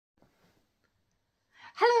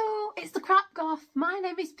it's the crap goth. My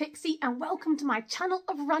name is Pixie and welcome to my channel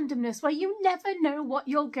of randomness where you never know what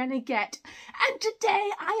you're gonna get. And today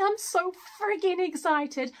I am so friggin'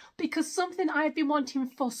 excited because something I've been wanting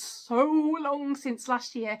for so long since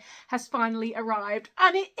last year has finally arrived,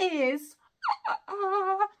 and it is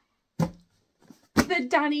the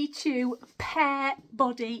Danny Choo Pear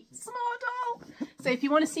Body Smartdoll. So if you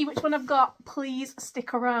want to see which one I've got, please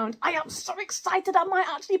stick around. I am so excited I might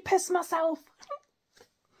actually piss myself.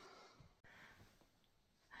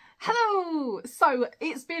 Hello! So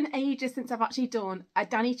it's been ages since I've actually done a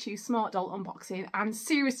Danny Choo Smartdoll unboxing, and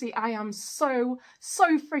seriously I am so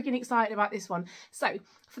friggin' excited about this one. So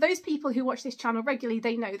for those people who watch this channel regularly,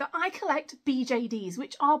 they know that I collect BJDs,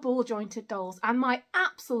 which are ball jointed dolls, and my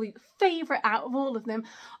absolute favourite out of all of them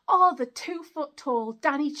are the 2 foot tall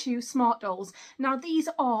Danny Choo Smart Dolls. Now these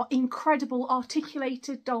are incredible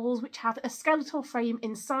articulated dolls which have a skeletal frame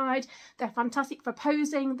inside. They're fantastic for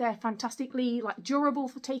posing, they're fantastically durable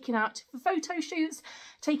for taking out for photo shoots,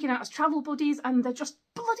 taking out as travel buddies, and they're just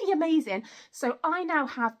bloody amazing. So I now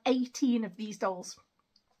have 18 of these dolls.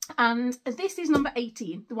 And this is number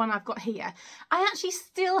 18, the one I've got here. I actually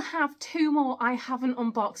still have 2 more I haven't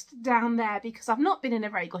unboxed down there because I've not been in a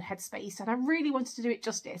very good headspace and I really wanted to do it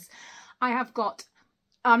justice. I'm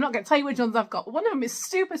not going to tell you which ones I've got. One of them is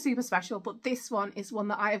super special, but this one is one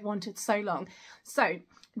that I have wanted so long. So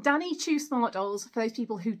Danny Choo Smart Dolls, for those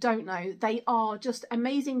people who don't know, they are just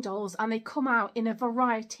amazing dolls and they come out in a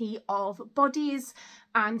variety of bodies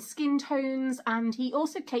and skin tones, and he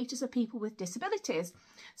also caters for people with disabilities.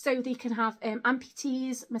 So they can have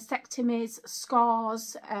amputees, mastectomies,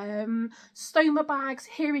 scars, stoma bags,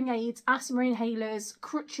 hearing aids, asthma inhalers,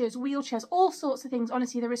 crutches, wheelchairs, all sorts of things.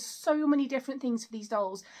 Honestly, there is so many different things for these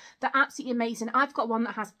dolls. They're absolutely amazing. I've got one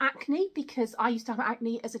that has acne because I used to have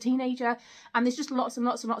acne as a teenager, and there's just lots and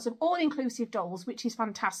lots of all-inclusive dolls, which is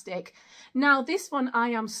fantastic. Now this one I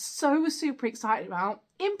am so super excited about,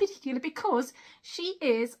 in particular because she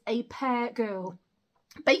is a pear girl.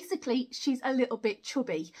 Basically, she's a little bit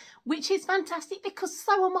chubby, which is fantastic because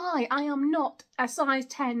so am I. I am not a size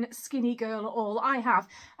 10 skinny girl at all. I have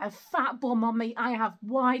a fat bum on me. I have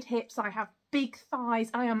wide hips. I have big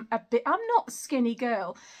thighs. I'm not a skinny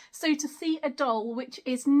girl. So to see a doll which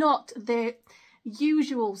is not the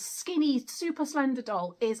usual skinny super slender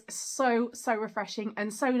doll is so refreshing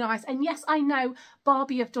and so nice. And yes, I know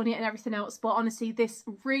Barbie have done it and everything else, but honestly this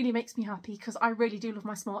really makes me happy because I really do love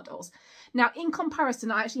my smart dolls. Now in comparison,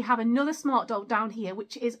 I actually have another smart doll down here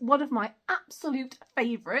which is one of my absolute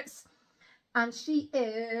favourites, and she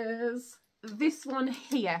is this one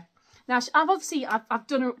here. Now, I've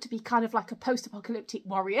done her up to be kind of like a post-apocalyptic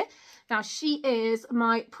warrior. Now, she is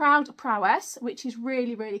my proud prowess, which is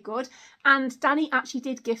really good. And Danny actually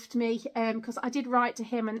did gift me, because I did write to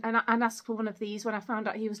him and ask for one of these when I found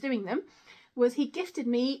out he was doing them, he gifted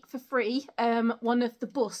me for free one of the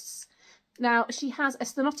busts. Now, she has a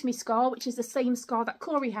sternotomy scar, which is the same scar that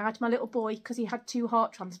KORI had, my little boy, because he had 2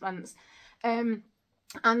 heart transplants.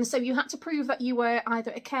 And so you had to prove that you were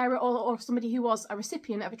either a carer or somebody who was a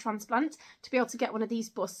recipient of a transplant to be able to get one of these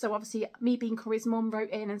busts. So obviously me being KORI's mum wrote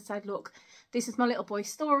in and said, look, this is my little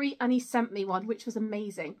boy's story, and he sent me one, which was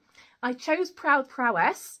amazing. I chose Proud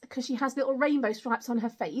Prowess because she has little rainbow stripes on her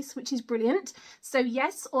face, which is brilliant. So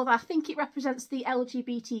yes, although I think it represents the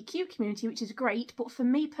LGBTQ community, which is great, but for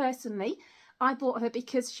me personally, I bought her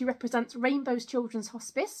because she represents Rainbows Children's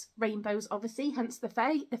Hospice. Rainbows, obviously, hence the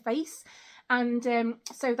face. And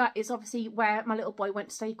so that is obviously where my little boy went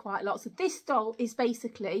to stay quite a lot. So this doll is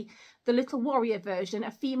basically the little warrior version,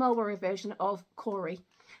 a female warrior version of KORI.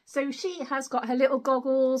 So she has got her little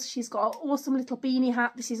goggles. She's got an awesome little beanie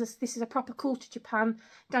hat. This is a proper Culture Japan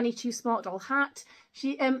Danny Choo Smart Doll hat.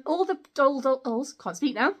 All the dolls, can't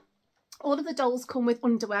speak now. All of the dolls come with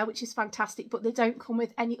underwear, which is fantastic, but they don't come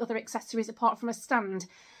with any other accessories apart from a stand.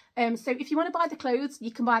 So if you want to buy the clothes,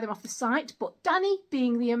 you can buy them off the site. But Danny,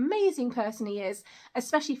 being the amazing person he is,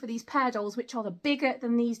 especially for these pear dolls, which are the bigger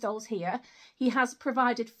than these dolls here, he has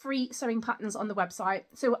provided free sewing patterns on the website.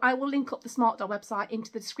 So I will link up the Smart Doll website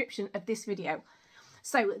into the description of this video.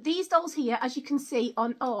 So these dolls here, as you can see,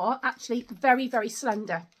 are actually very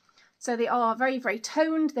slender. So they are very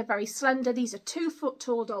toned, they're very slender. These are 2 foot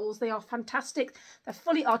tall dolls. They are fantastic. They're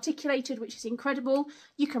fully articulated, which is incredible.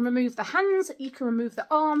 You can remove the hands, you can remove the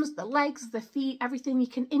arms, the legs, the feet, everything. You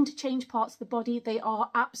can interchange parts of the body. They are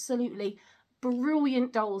absolutely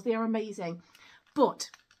brilliant dolls. They are amazing. But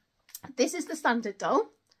this is the standard doll.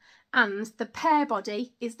 And the pear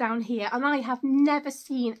body is down here, and I have never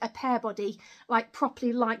seen a pear body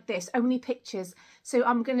properly like this, only pictures. So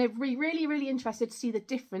I'm going to be really interested to see the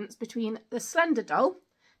difference between the slender doll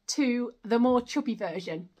to the more chubby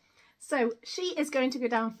version. So she is going to go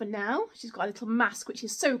down for now. She's got a little mask, which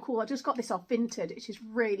is so cool. I just got this off Vinted, which is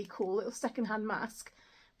really cool. Little secondhand mask,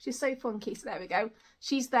 which is so funky. So there we go.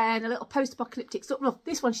 She's there in a little post-apocalyptic stuff. Look,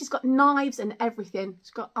 this one, she's got knives and everything. She's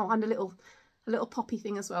got, oh, and a little poppy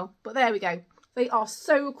thing as well. But there we go. They are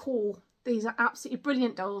so cool. These are absolutely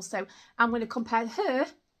brilliant dolls. So I'm going to compare her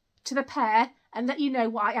to the Pear and let you know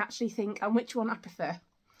what I actually think and which one I prefer.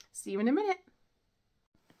 See you in a minute.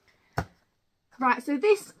 Right, so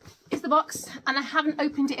this is the box, and I haven't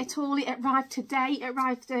opened it at all. It arrived today. It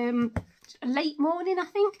arrived late morning, I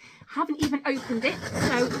think. I haven't even opened it,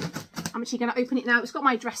 so I'm actually going to open it now. It's got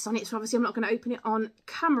my address on it, so obviously I'm not going to open it on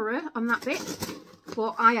camera on that bit.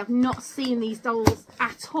 But I have not seen these dolls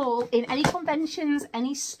at all in any conventions,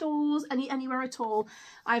 any stores, anywhere at all.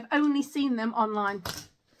 I've only seen them online.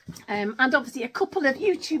 And obviously a couple of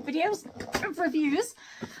YouTube videos of reviews,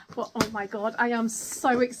 but oh my god, I am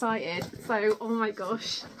so excited. So oh my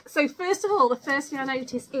gosh, so first of all, the first thing I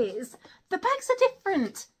notice is the bags are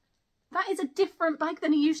different. That is a different bag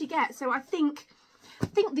than you usually get. So I think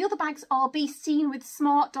the other bags are Be Seen with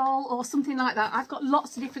Smart Doll or something like that. I've got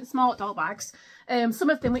lots of different Smart Doll bags, some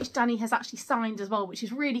of them which Danny has actually signed as well, which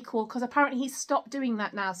is really cool because apparently he's stopped doing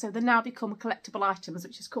that now, so they're now become collectible items,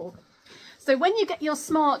 which is cool. So when you get your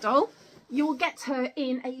Smart Doll, you'll get her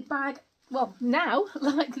in a bag, well, now,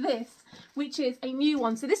 like this, which is a new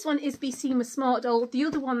one. So this one is Be Seen with Smart Doll. The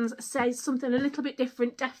other ones say something a little bit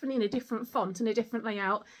different, definitely in a different font and a different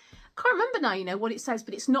layout. I can't remember now, you know, what it says,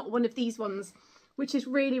 but it's not one of these ones, which is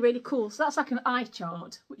really, really cool. So that's like an eye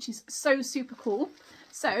chart, which is so super cool.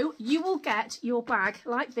 So you will get your bag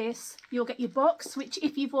like this. You'll get your box, which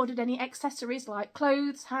if you've ordered any accessories like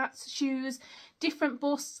clothes, hats, shoes, different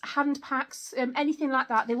busts, hand packs, anything like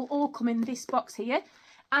that, they will all come in this box here.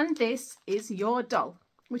 And this is your doll,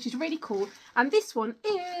 which is really cool. And this one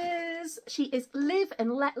is, she is Live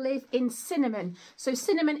and Let Live in Cinnamon. So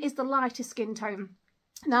cinnamon is the lighter skin tone.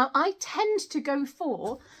 Now, I tend to go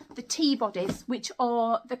for the T-bodies, which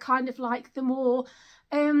are the kind of like the more,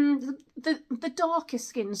 the darker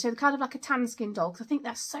skin, so kind of like a tan skin doll, because I think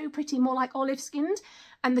they're so pretty, more like olive skinned.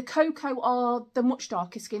 And the cocoa are the much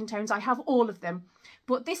darker skin tones. I have all of them.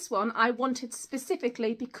 But this one I wanted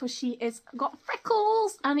specifically because she has got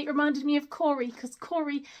freckles, and it reminded me of KORI, because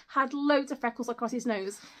KORI had loads of freckles across his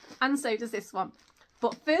nose, and so does this one.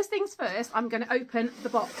 But first things first, I'm going to open the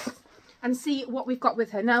box and see what we've got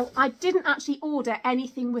with her. Now, I didn't actually order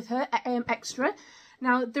anything with her extra.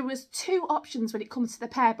 Now, there was two options when it comes to the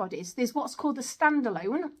Pear bodies. There's what's called the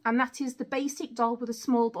standalone, and that is the basic doll with a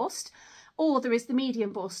small bust, or there is the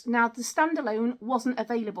medium bust. Now, the standalone wasn't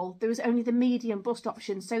available. There was only the medium bust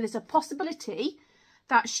option. So there's a possibility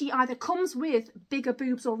that she either comes with bigger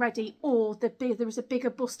boobs already, or there is a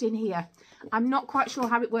bigger bust in here. I'm not quite sure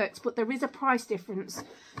how it works, but there is a price difference.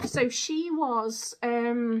 So she was,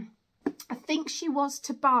 I think she was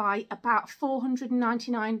to buy about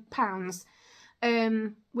 £499,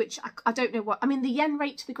 which I don't know what, I mean, the yen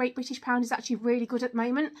rate to the Great British Pound is actually really good at the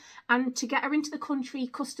moment, and to get her into the country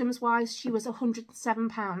customs wise, she was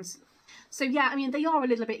 £107. So yeah, I mean, they are a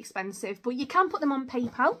little bit expensive, but you can put them on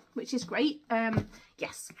PayPal, which is great.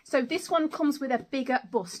 Yes, so this one comes with a bigger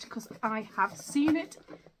bust because I have seen it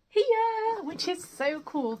here, which is so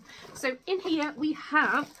cool. So in here we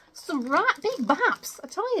have some right big baps, I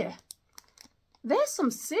tell you. There's some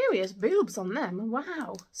serious boobs on them.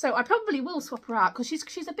 Wow. So I probably will swap her out because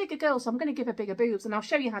she's a bigger girl, so I'm going to give her bigger boobs, and I'll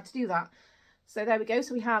show you how to do that. So there we go.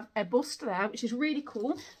 So we have a bust there, which is really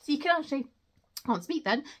cool. So you can actually, I can't speak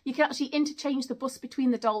then, you can actually interchange the bust between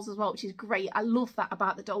the dolls as well, which is great. I love that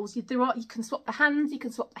about the dolls. You can swap the hands, you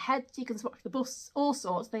can swap the heads, you can swap the busts, all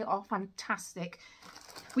sorts. They are fantastic.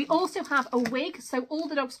 We also have a wig, so all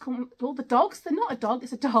the dogs come, all the dogs, they're not a dog,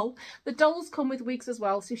 it's a doll. The dolls come with wigs as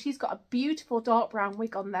well. So she's got a beautiful dark brown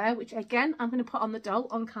wig on there, which again, I'm going to put on the doll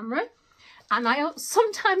on camera. And I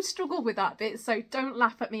sometimes struggle with that bit, so don't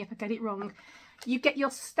laugh at me if I get it wrong. You get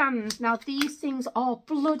your stand. Now, these things are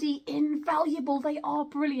bloody invaluable. They are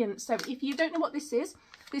brilliant. So if you don't know what this is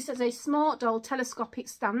a Smart Doll telescopic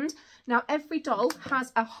stand. Now, every doll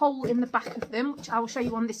has a hole in the back of them, which I will show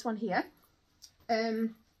you on this one here.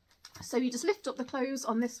 So you just lift up the clothes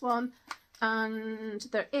on this one, and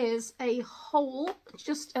there is a hole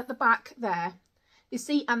just at the back there, you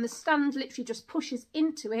see, and the stand literally just pushes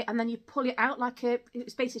into it, and then you pull it out like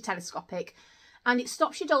it's basically telescopic, and it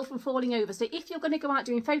stops your doll from falling over. So if you're going to go out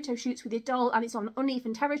doing photo shoots with your doll and it's on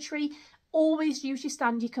uneven territory, always use your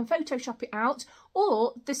stand. You can Photoshop it out,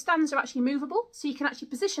 or the stands are actually movable, so you can actually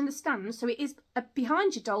position the stand so it is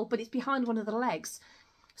behind your doll, but it's behind one of the legs.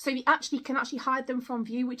 So you can actually hide them from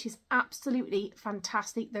view, which is absolutely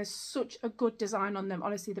fantastic. There's such a good design on them.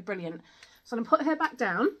 Honestly, they're brilliant. So I'm going to put her back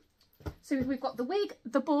down. So we've got the wig,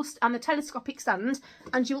 the bust and the telescopic stand.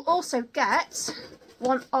 And you'll also get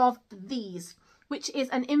one of these, which is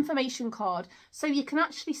an information card. So you can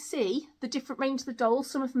actually see the different range of the dolls.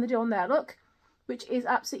 Some of them they do on there, look, which is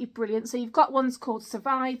absolutely brilliant. So you've got ones called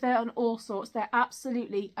Survivor and all sorts. They're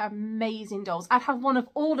absolutely amazing dolls. I'd have one of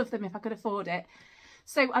all of them if I could afford it.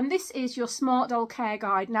 So, and this is your Smart Doll Care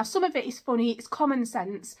Guide. Now, some of it is funny, it's common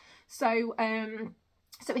sense. So,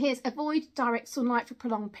 so here's avoid direct sunlight for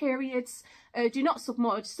prolonged periods. Do not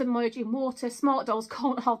submerge in water. Smart dolls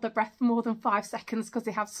can't hold their breath for more than 5 seconds because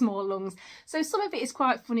they have small lungs. So some of it is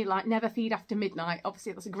quite funny, like never feed after midnight.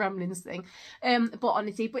 Obviously, that's a Gremlins thing. But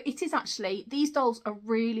honestly, but it is actually, these dolls are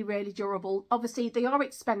really, really durable. Obviously, they are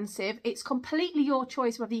expensive. It's completely your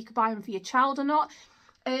choice whether you could buy them for your child or not.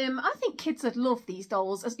 I think kids would love these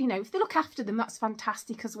dolls, as you know, if they look after them, that's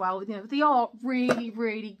fantastic as well. You know, they are really,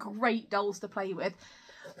 really great dolls to play with.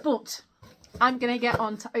 But I'm going to get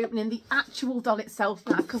on to opening the actual doll itself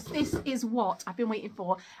now, because this is what I've been waiting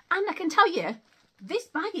for. And I can tell you, this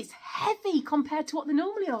bag is heavy compared to what they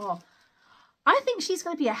normally are. I think she's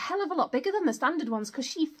going to be a hell of a lot bigger than the standard ones because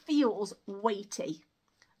she feels weighty,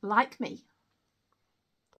 like me.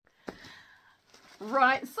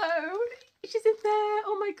 Right, so she's in there.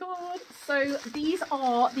 Oh my god. So these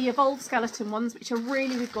are the evolved skeleton ones, which are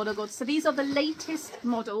really, really good. So these are the latest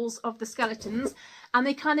models of the skeletons, and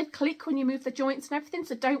they kind of click when you move the joints and everything,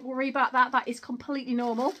 so don't worry about that. That is completely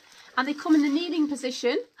normal. And they come in the kneeling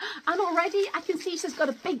position, and already I can see she's got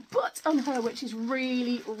a big butt on her, which is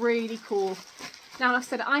really, really cool. Now, like I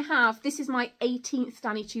said, this is my 18th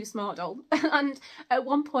Danny Choo Smart Doll. And at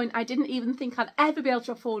one point, I didn't even think I'd ever be able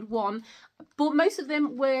to afford one. But most of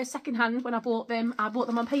them were secondhand when I bought them. I bought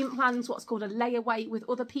them on payment plans, what's called a layaway with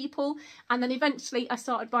other people. And then eventually I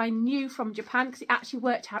started buying new from Japan because it actually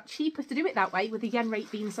worked out cheaper to do it that way with the yen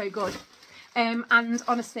rate being so good. And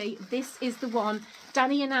honestly, this is the one.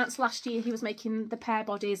 Danny announced last year he was making the Pear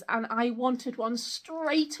bodies, and I wanted one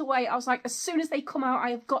straight away. I was like, as soon as they come out,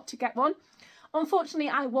 I have got to get one. Unfortunately,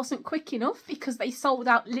 I wasn't quick enough because they sold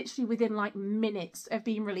out literally within like minutes of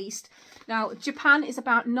being released. Now, Japan is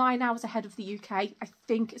about 9 hours ahead of the UK. I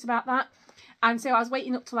think it's about that. And so I was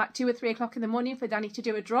waiting up till like 2 or 3 o'clock in the morning for Danny to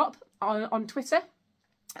do a drop on Twitter.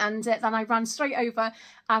 And then I ran straight over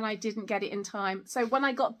and I didn't get it in time. So when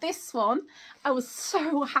I got this one, I was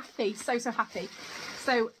so happy, so happy.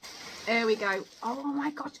 So there we go. Oh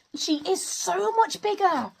my God, she is so much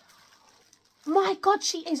bigger. My God,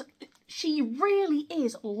 she really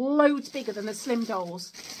is loads bigger than the slim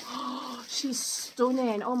dolls. Oh, she's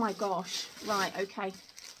stunning. Oh my gosh. Right, okay.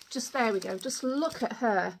 Just there we go. Just look at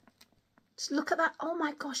her. Just look at that. Oh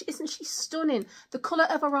my gosh, isn't she stunning? The colour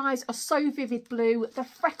of her eyes are so vivid blue. The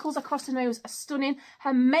freckles across her nose are stunning.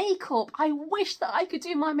 Her makeup, I wish that I could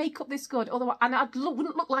do my makeup this good. Otherwise, and I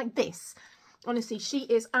wouldn't look like this. Honestly, she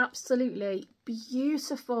is absolutely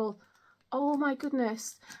beautiful. Oh my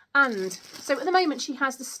goodness. And so at the moment she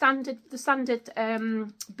has the standard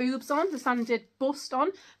boobs on, the standard bust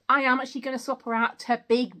on. I am actually going to swap her out to her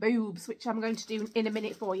big boobs, which I'm going to do in a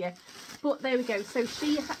minute for you. But there we go. So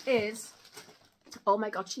she is, oh my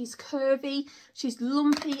God, she's curvy, she's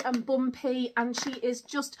lumpy and bumpy, and she is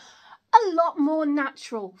just a lot more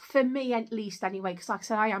natural, for me at least anyway, because like I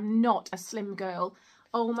said, I am not a slim girl.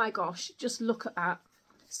 Oh my gosh, just look at that.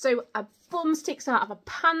 So her bum sticks out of her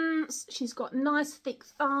pants. She's got nice thick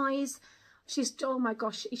thighs. She's, oh my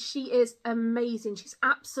gosh, she is amazing. She's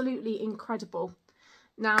absolutely incredible.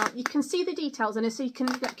 Now you can see the details in her, so you can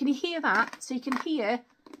you hear that? So you can hear,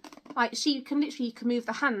 like, she can literally, you can move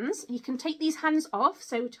the hands. You can take these hands off.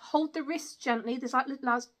 So to hold the wrists gently, there's like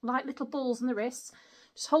little balls on the wrists.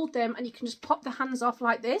 Just hold them and you can just pop the hands off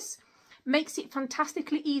like this. Makes it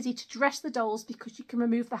fantastically easy to dress the dolls because you can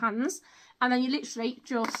remove the hands, and then you literally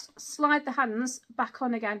just slide the hands back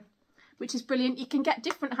on again, which is brilliant. You can get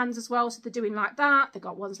different hands as well, so they're doing like that, they've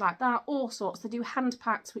got ones like that, all sorts. They do hand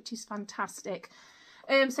packs, which is fantastic.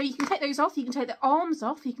 So you can take those off, you can take the arms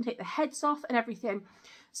off, you can take the heads off and everything.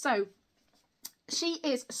 So she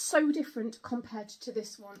is so different compared to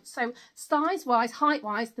this one. So size wise, height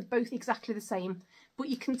wise, they're both exactly the same, but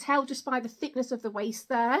you can tell just by the thickness of the waist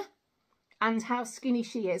there and how skinny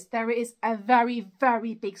she is. There is a very,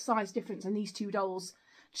 very big size difference in these two dolls.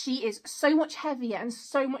 She is so much heavier and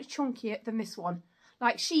so much chunkier than this one.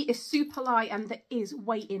 Like, she is super light and there is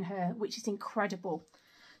weight in her, which is incredible.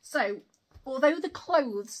 So although the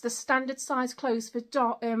clothes, the standard size clothes for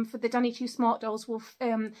the Danny Choo Smart Dolls will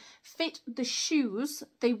fit the shoes,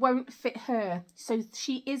 they won't fit her. So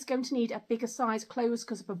she is going to need a bigger size clothes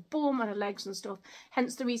because of her bum and her legs and stuff.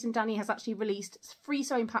 Hence the reason Danny has actually released free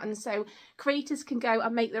sewing patterns so creators can go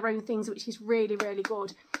and make their own things, which is really, really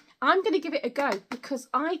good. I'm going to give it a go because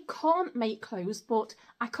I can't make clothes, but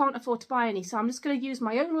I can't afford to buy any. So I'm just going to use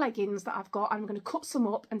my own leggings that I've got. I'm going to cut some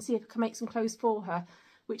up and see if I can make some clothes for her,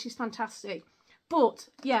 which is fantastic. But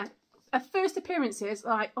yeah, her first appearances,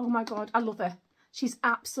 like, oh my God, I love her. She's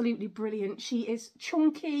absolutely brilliant. She is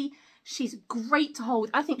chunky. She's great to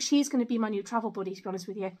hold. I think she's going to be my new travel buddy, to be honest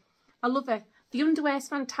with you. I love her. The underwear is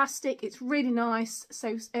fantastic. It's really nice.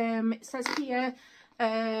 So it says here,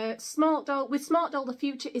 Smart Doll. With Smart Doll, the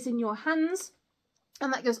future is in your hands.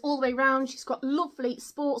 And that goes all the way around. She's got lovely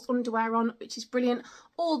sports underwear on, which is brilliant.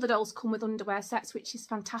 All the dolls come with underwear sets, which is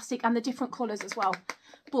fantastic. And the different colours as well.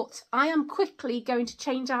 But I am quickly going to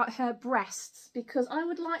change out her breasts because I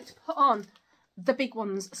would like to put on the big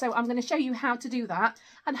ones. So I'm going to show you how to do that.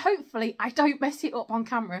 And hopefully I don't mess it up on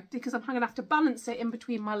camera because I'm going to have to balance it in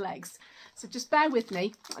between my legs. So just bear with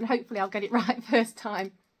me and hopefully I'll get it right first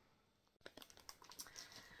time.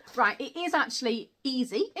 Right, it is actually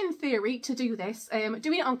easy, in theory, to do this.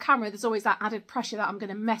 Doing it on camera, there's always that added pressure that I'm going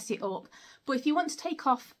to mess it up. But if you want to take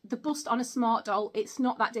off the bust on a Smart Doll, it's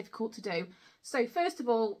not that difficult to do. So first of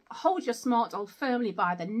all, hold your Smart Doll firmly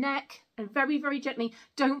by the neck and very, very gently,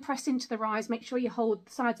 don't press into the rise. Make sure you hold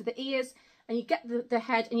the sides of the ears and you get the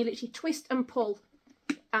head and you literally twist and pull.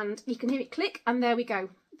 And you can hear it click and there we go.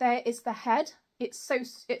 There is the head.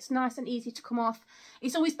 It's nice and easy to come off.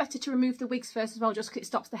 It's always better to remove the wigs first as well, just because it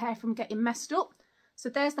stops the hair from getting messed up. So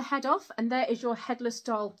there's the head off and there is your headless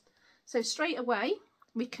doll. So straight away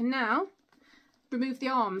we can now remove the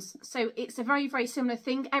arms. So it's a very, very similar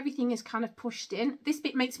thing. Everything is kind of pushed in. This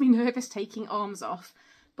bit makes me nervous taking arms off,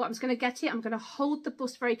 but I'm just going to get it. I'm going to hold the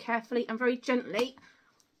bust very carefully and very gently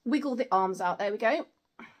wiggle the arms out. There we go.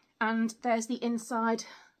 And there's the inside.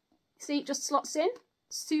 See, it just slots in.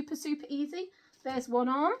 Super, super easy. There's one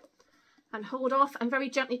arm and hold off and very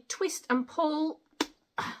gently twist and pull.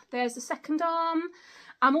 There's the second arm.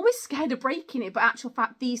 I'm always scared of breaking it, but actual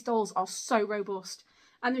fact, these dolls are so robust.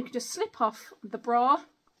 And you can just slip off the bra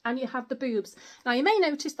and you have the boobs. Now you may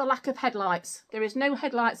notice the lack of headlights. There is no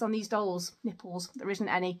headlights on these dolls' nipples. There isn't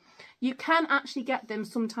any. You can actually get them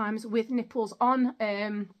sometimes with nipples on.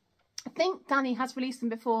 I think Danny has released them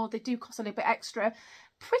before. They do cost a little bit extra.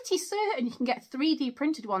 Pretty certain you can get 3D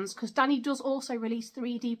printed ones because Danny does also release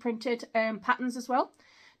 3D printed patterns as well.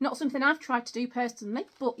 Not something I've tried to do personally,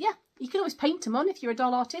 but yeah, you can always paint them on if you're a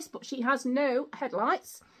doll artist, but she has no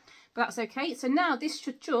headlights, but that's okay. So now this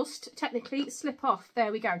should just technically slip off.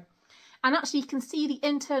 There we go. And actually you can see the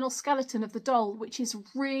internal skeleton of the doll, which is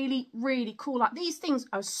really, really cool. Like these things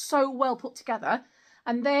are so well put together.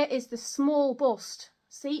 And there is the small bust.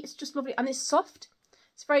 See, it's just lovely and it's soft.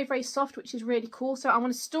 It's very, very soft, which is really cool. So I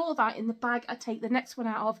want to store that in the bag I take the next one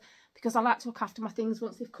out of because I like to look after my things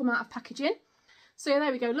once they've come out of packaging. So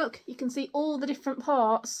there we go. Look, you can see all the different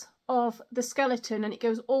parts of the skeleton and it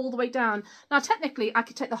goes all the way down. Now, technically, I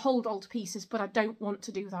could take the whole doll to pieces, but I don't want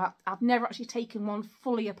to do that. I've never actually taken one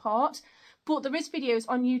fully apart. But there is videos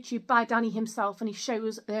on YouTube by Danny himself and he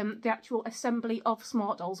shows the actual assembly of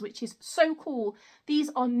Smart Dolls, which is so cool.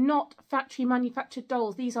 These are not factory manufactured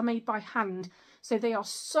dolls. These are made by hand. So they are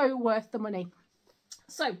so worth the money.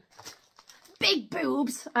 So, big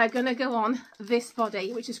boobs are going to go on this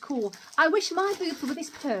body, which is cool. I wish my boobs were this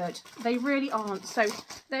purred. They really aren't. So,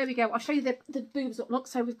 there we go. I'll show you the boobs up. Look,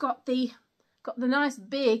 so we've got the nice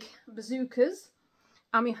big bazookas.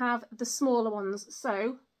 And we have the smaller ones.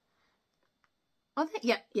 So, are they?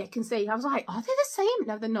 Yeah, you can see. I was like, are they the same?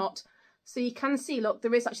 No, they're not. So, you can see, look,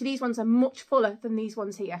 there is actually, these ones are much fuller than these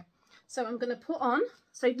ones here. So I'm going to put on,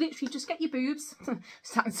 so literally just get your boobs,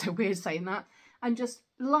 sounds so weird saying that, and just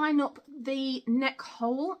line up the neck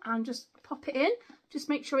hole and just pop it in. Just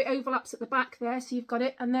make sure it overlaps at the back there, so you've got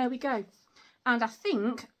it, and there we go. And I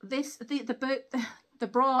think this the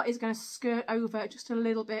bra is going to skirt over just a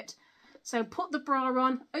little bit. So put the bra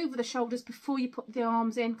on over the shoulders before you put the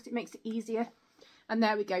arms in because it makes it easier. And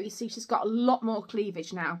there we go. You see she's got a lot more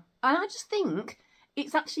cleavage now. And I just think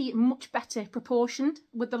it's actually much better proportioned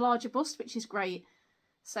with the larger bust, which is great.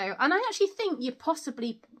 So, and I actually think you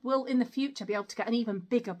possibly will in the future be able to get an even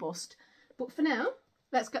bigger bust. But for now,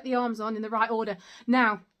 let's get the arms on in the right order.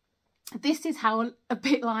 Now, this is how a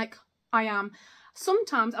bit like I am.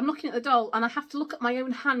 Sometimes I'm looking at the doll and I have to look at my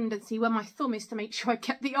own hand and see where my thumb is to make sure I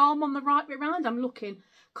get the arm on the right way around. I'm looking,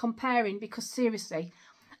 comparing, because seriously,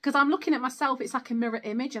 because I'm looking at myself, it's like a mirror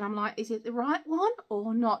image, and I'm like, is it the right one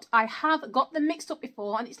or not? I have got them mixed up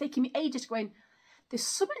before, and it's taking me ages going, there's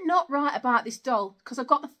something not right about this doll, because I've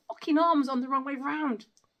got the fucking arms on the wrong way round.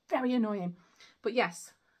 Very annoying. But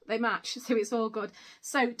yes, they match, so it's all good.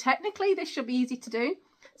 So technically this should be easy to do.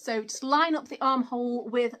 So just line up the armhole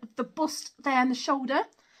with the bust there and the shoulder,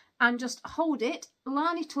 and just hold it,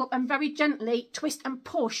 line it up, and very gently twist and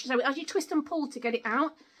push. So as you twist and pull to get it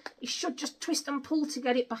out, you should just twist and pull to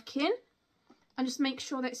get it back in, and just make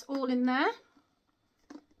sure that it's all in there.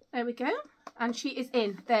 There we go. And she is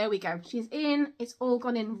in. There we go. She's in. It's all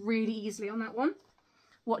gone in really easily on that one.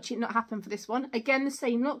 Watch it not happen for this one. Again, the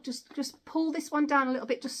same look. Just pull this one down a little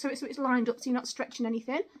bit, just so it's lined up, so you're not stretching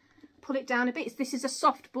anything. Pull it down a bit. This is a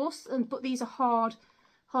soft bust, but these are hard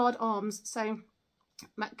arms. So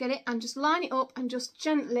get it and just line it up and just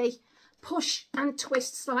gently push and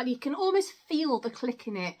twist slightly. You can almost feel the click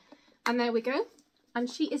in it. And there we go. And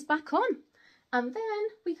she is back on. And then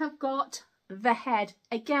we have got the head.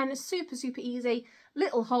 Again, super easy.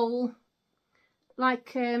 Little hole,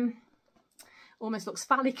 like almost looks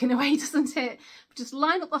phallic in a way, doesn't it? Just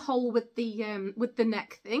line up the hole with the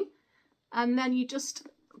neck thing, and then you just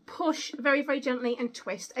push very gently and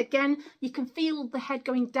twist. Again, you can feel the head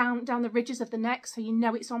going down the ridges of the neck, so you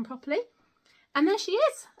know it's on properly. And there she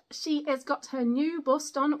is. She has got her new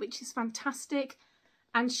bust on, which is fantastic,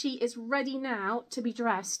 and she is ready now to be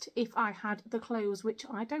dressed if I had the clothes, which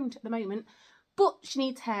I don't at the moment. But she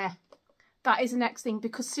needs hair. That is the next thing,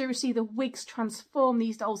 because seriously, the wigs transform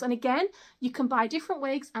these dolls. And again, you can buy different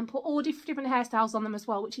wigs and put all different hairstyles on them as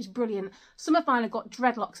well, which is brilliant. Some of mine have got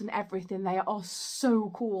dreadlocks and everything. They are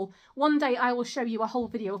so cool. One day I will show you a whole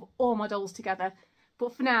video of all my dolls together.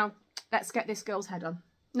 But for now, let's get this girl's head on.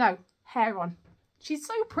 No, hair on. She's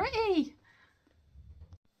so pretty.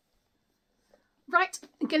 Right,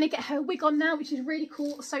 I'm going to get her wig on now, which is really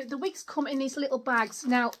cool. So the wigs come in these little bags.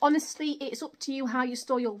 Now, honestly, it's up to you how you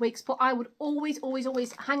store your wigs, but I would always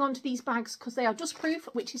hang on to these bags because they are dust proof,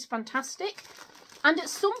 which is fantastic. And at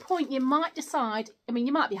some point you might decide, I mean,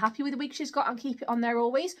 you might be happy with the wig she's got and keep it on there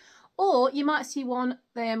always, or you might see one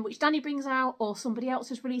which Danny brings out or somebody else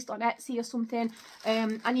has released on Etsy or something,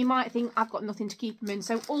 and you might think, I've got nothing to keep them in.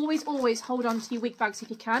 So always hold on to your wig bags if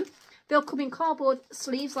you can. They'll come in cardboard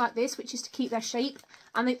sleeves like this, which is to keep their shape.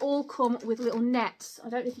 And they all come with little nets. I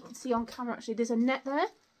don't know if you can see on camera, actually. There's a net there.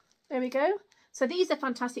 There we go. So these are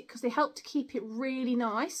fantastic because they help to keep it really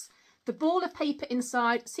nice. The ball of paper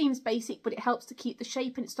inside seems basic, but it helps to keep the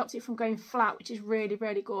shape and it stops it from going flat, which is really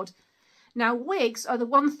good. Now, wigs are the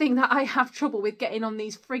one thing that I have trouble with getting on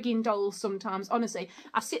these frigging dolls sometimes. Honestly,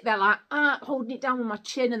 I sit there like, holding it down with my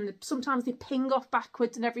chin, and sometimes they ping off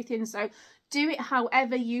backwards and everything. So do it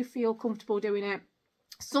however you feel comfortable doing it.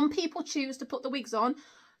 Some people choose to put the wigs on,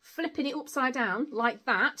 flipping it upside down like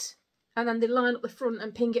that, and then they line up the front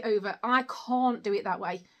and ping it over. I can't do it that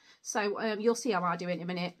way. So you'll see how I do it in a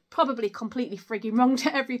minute. Probably completely frigging wrong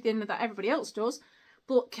to everything that everybody else does.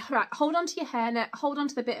 But right, hold on to your hairnet, hold on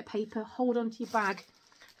to the bit of paper, hold on to your bag,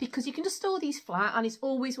 because you can just store these flat, and it's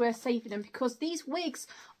always worth saving them because these wigs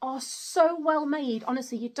are so well made.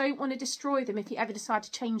 Honestly, you don't want to destroy them if you ever decide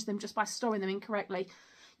to change them just by storing them incorrectly.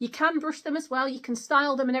 You can brush them as well, you can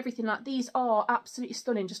style them and everything. Like, these are absolutely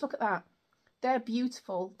stunning. Just look at that. They're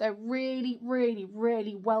beautiful. They're really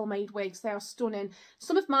well made wigs. They are stunning.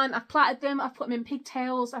 Some of mine, I've plaited them, I've put them in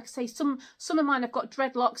pigtails. Like I say, some of mine have got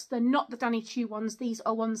dreadlocks. They're not the Danny Choo ones. These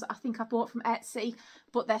are ones that I think I bought from Etsy,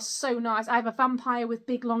 but they're so nice. I have a vampire with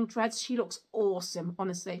big long dreads. She looks awesome,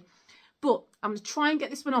 honestly. But I'm going to try and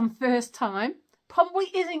get this one on first time. Probably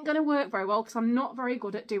isn't going to work very well because I'm not very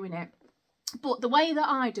good at doing it. But the way that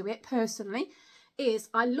I do it personally is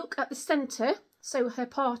I look at the centre. So her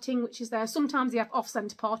parting, which is there, sometimes you have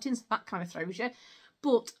off-centre partings, that kind of throws you.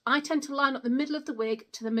 But I tend to line up the middle of the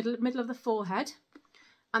wig to the middle of the forehead.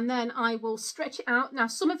 And then I will stretch it out. Now,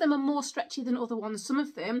 some of them are more stretchy than other ones. Some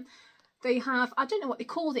of them, they have, I don't know what they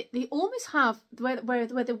call it. They almost have where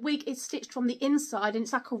the wig is stitched from the inside and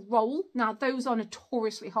it's like a roll. Now, those are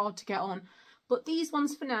notoriously hard to get on. But these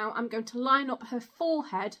ones for now, I'm going to line up her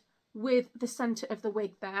forehead with the centre of the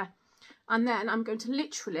wig there. And then I'm going to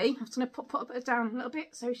literally, I'm just going to put it down a little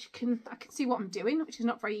bit so I can see what I'm doing, which is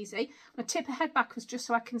not very easy. I'm going to tip her head backwards just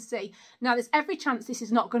so I can see. Now, there's every chance this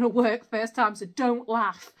is not going to work first time, so don't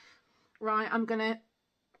laugh. Right, I'm going to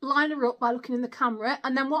line her up by looking in the camera.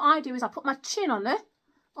 And then what I do is I put my chin on her,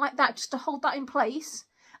 like that, just to hold that in place.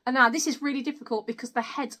 And now, this is really difficult because the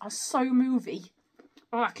heads are so movie.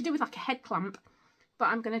 Oh, I could do with like a head clamp. But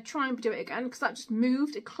I'm going to try and do it again because that just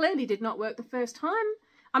moved. It clearly did not work the first time.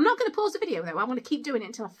 I'm not going to pause the video though. I'm going to keep doing it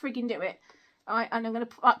until I frigging do it. All right, and I'm going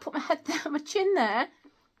to put my head there, my chin there,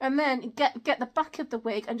 And then get the back of the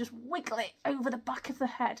wig and just wiggle it over the back of the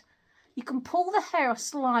head. You can pull the hair off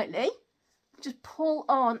slightly. Just pull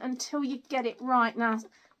on until you get it right. Now,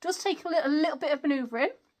 just take a little bit of manoeuvring.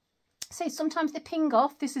 Say sometimes they ping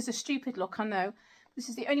off. This is a stupid look, I know. This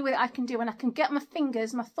is the only way that I can do, and I can get my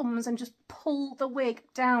fingers, my thumbs, and just pull the wig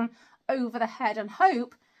down over the head and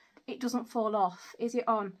hope it doesn't fall off. Is it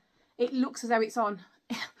on? It looks as though it's on.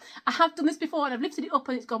 I have done this before and I've lifted it up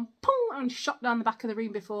and it's gone pong and shot down the back of the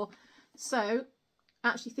room before. So I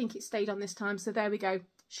actually think it stayed on this time. So there we go.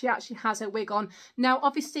 She actually has her wig on. Now,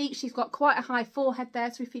 obviously, she's got quite a high forehead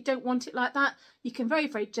there. So if you don't want it like that, you can very,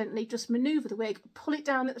 very gently just manoeuvre the wig, pull it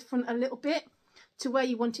down at the front a little bit to where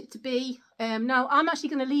you want it to be. Now, I'm actually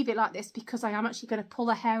going to leave it like this because I am actually going to pull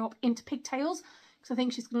her hair up into pigtails because I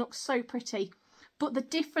think she's going to look so pretty. But the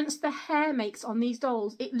difference the hair makes on these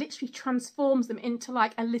dolls, it literally transforms them into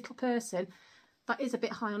like a little person. That is a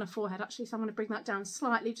bit high on her forehead actually, so I'm going to bring that down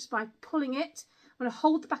slightly just by pulling it. I'm going to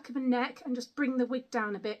hold the back of her neck and just bring the wig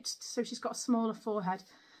down a bit so she's got a smaller forehead.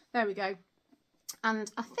 There we go.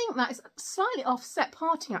 And I think that is slightly offset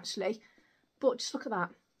parting actually, but just look at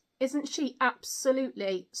that. Isn't she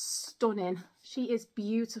absolutely stunning? She is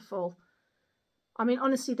beautiful. I mean,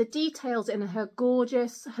 honestly, the details in her are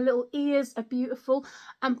gorgeous. Her little ears are beautiful.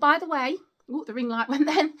 And by the way, ooh, the ring light went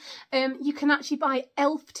then. You can actually buy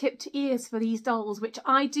elf-tipped ears for these dolls, which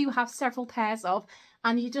I do have several pairs of.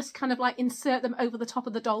 And you just kind of like insert them over the top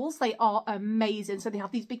of the dolls. They are amazing. So they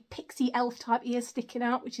have these big pixie elf type ears sticking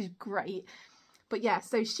out, which is great. But yeah,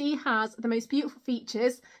 so she has the most beautiful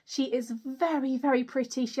features. She is very, very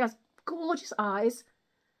pretty. She has gorgeous eyes.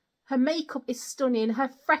 Her makeup is stunning. Her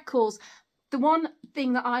freckles. The one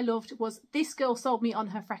thing that I loved was this girl sold me on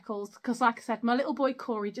her freckles because, like I said, my little boy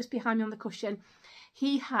KORI, just behind me on the cushion,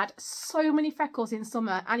 he had so many freckles in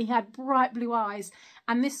summer and he had bright blue eyes.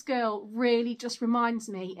 And this girl really just reminds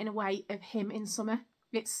me in a way of him in summer.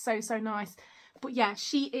 It's so, so nice. But yeah,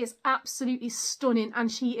 she is absolutely stunning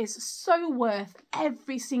and she is so worth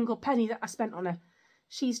every single penny that I spent on her.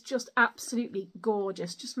 She's just absolutely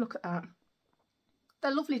gorgeous. Just look at that.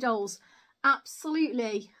 They're lovely dolls.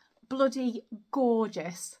 Absolutely bloody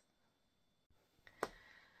gorgeous.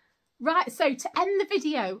 Right, so to end the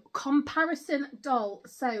video, comparison doll.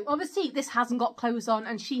 So obviously this hasn't got clothes on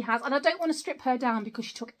and she has, and I don't want to strip her down because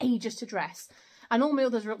she took ages to dress and all my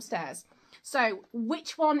others are upstairs. So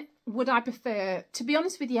which one would I prefer? To be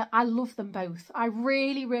honest with you, I love them both. I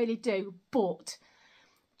really, really do. But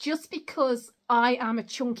just because I am a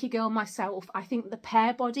chunky girl myself, I think the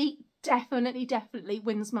Pear body definitely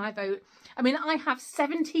wins my vote. I mean, I have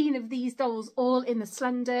 17 of these dolls, all in the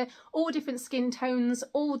slender, all different skin tones,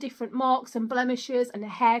 all different marks and blemishes and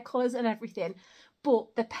hair colours and everything.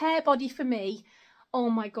 But the Pear body for me, oh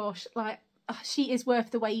my gosh, like she is worth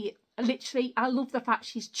the wait. Literally, I love the fact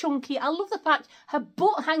she's chunky. I love the fact her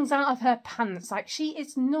butt hangs out of her pants. Like, she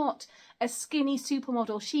is not a skinny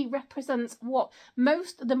supermodel. She represents what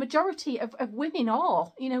the majority of women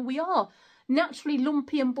are. You know, we are naturally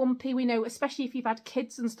lumpy and bumpy, we know, especially if you've had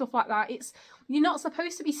kids and stuff like that. You're not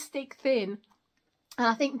supposed to be stick thin. And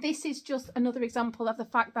I think this is just another example of the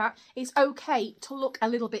fact that it's okay to look a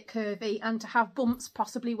little bit curvy and to have bumps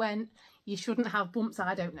possibly when you shouldn't have bumps,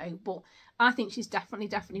 I don't know. But I think she's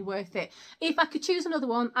definitely worth it. If I could choose another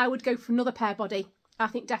one, I would go for another Pear body. I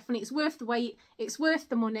think definitely it's worth the wait. It's worth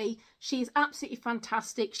the money. She is absolutely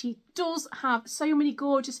fantastic. She does have so many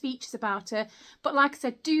gorgeous features about her. But like I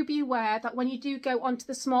said, do be aware that when you do go onto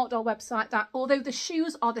the smartdoll website, that although the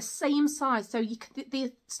shoes are the same size, so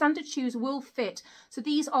the standard shoes will fit. So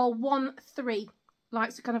these are 1/3,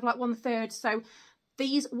 like so kind of like 1/3. So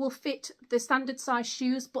these will fit the standard size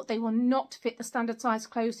shoes, but they will not fit the standard size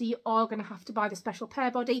clothes. So you are going to have to buy the special Pear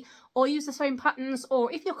body or use the sewing patterns,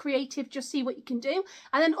 or if you're creative, just see what you can do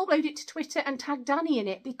and then upload it to Twitter and tag Danny in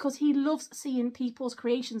it because he loves seeing people's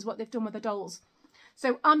creations, what they've done with the dolls.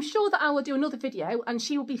 So I'm sure that I will do another video and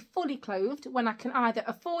she will be fully clothed when I can either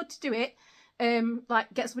afford to do it,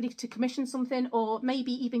 like get somebody to commission something, or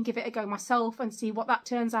maybe even give it a go myself and see what that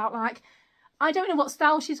turns out like. I don't know what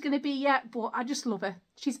style she's going to be yet, but I just love her.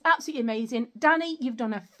 She's absolutely amazing. Danny, you've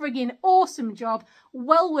done a frigging awesome job.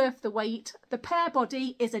 Well worth the wait. The Pear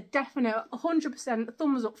body is a definite 100%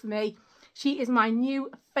 thumbs up for me. She is my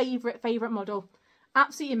new favourite model.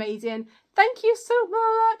 Absolutely amazing. Thank you so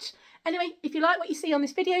much. Anyway, if you like what you see on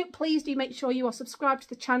this video, please do make sure you are subscribed to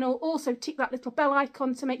the channel. Also tick that little bell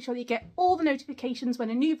icon to make sure that you get all the notifications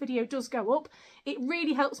when a new video does go up. It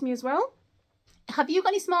really helps me as well. Have you got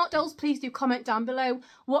any smart dolls? Please do comment down below.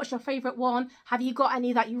 What's your favourite one? Have you got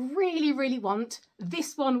any that you really want?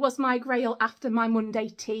 This one was my grail after my Monday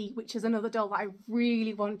tea, which is another doll that I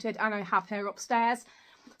really wanted, and I have her upstairs.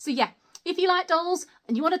 So yeah, if you like dolls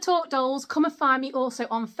and you want to talk dolls, come and find me also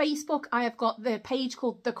on Facebook. I have got the page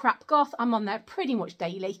called The Crap Goth. I'm on there pretty much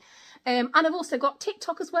daily. And I've also got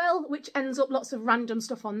TikTok as well, which ends up lots of random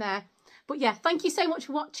stuff on there. But yeah, thank you so much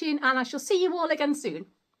for watching, and I shall see you all again soon.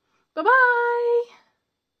 Bye-bye.